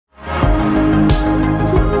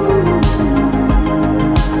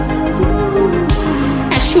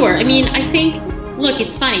I mean, I think, look,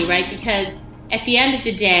 it's funny, right? Because at the end of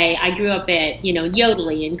the day, I grew up at,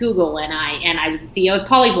 Yodlee and Google, and I was the CEO of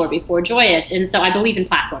Polyvore before Joyus, and so I believe in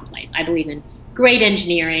platform plays. I believe in great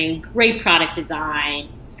engineering, great product design,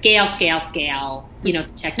 scale,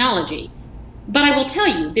 technology. But I will tell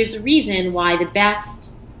you, there's a reason why the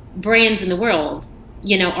best brands in the world,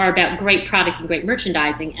 are about great product and great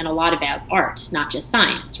merchandising and a lot about art, not just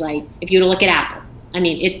science, right? If you were to look at Apple, I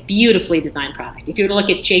mean, it's beautifully designed product. If you were to look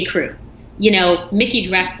at J. Crew, Mickey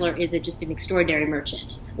Drexler is just an extraordinary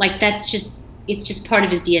merchant. Like, it's just part of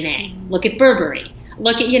his DNA. Look at Burberry.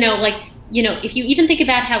 Look at, if you even think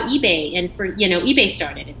about how eBay eBay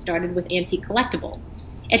started, it started with antique collectibles.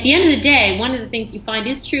 At the end of the day, one of the things you find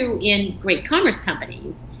is true in great commerce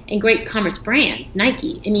companies and great commerce brands,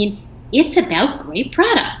 Nike. I mean, it's about great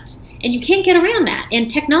product. And you can't get around that. And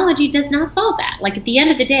technology does not solve that. Like, at the end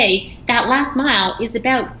of the day, that last mile is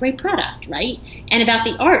about great product, right? And about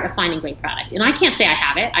the art of finding great product. And I can't say I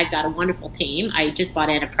have it. I've got a wonderful team. I just brought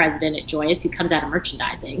in a president at Joyus who comes out of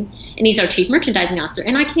merchandising. And he's our chief merchandising officer.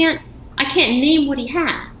 And I can't name what he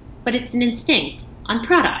has. But it's an instinct on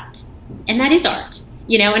product. And that is art.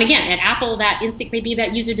 And again, at Apple, that instinct may be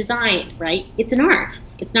about user design, right? It's an art.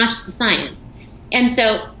 It's not just a science. And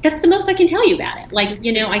so that's the most I can tell you about it. Like,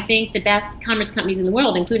 I think the best commerce companies in the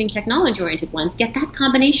world, including technology-oriented ones, get that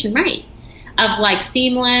combination right of like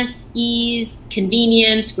seamless, ease,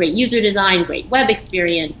 convenience, great user design, great web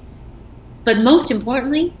experience, but most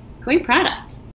importantly, great product.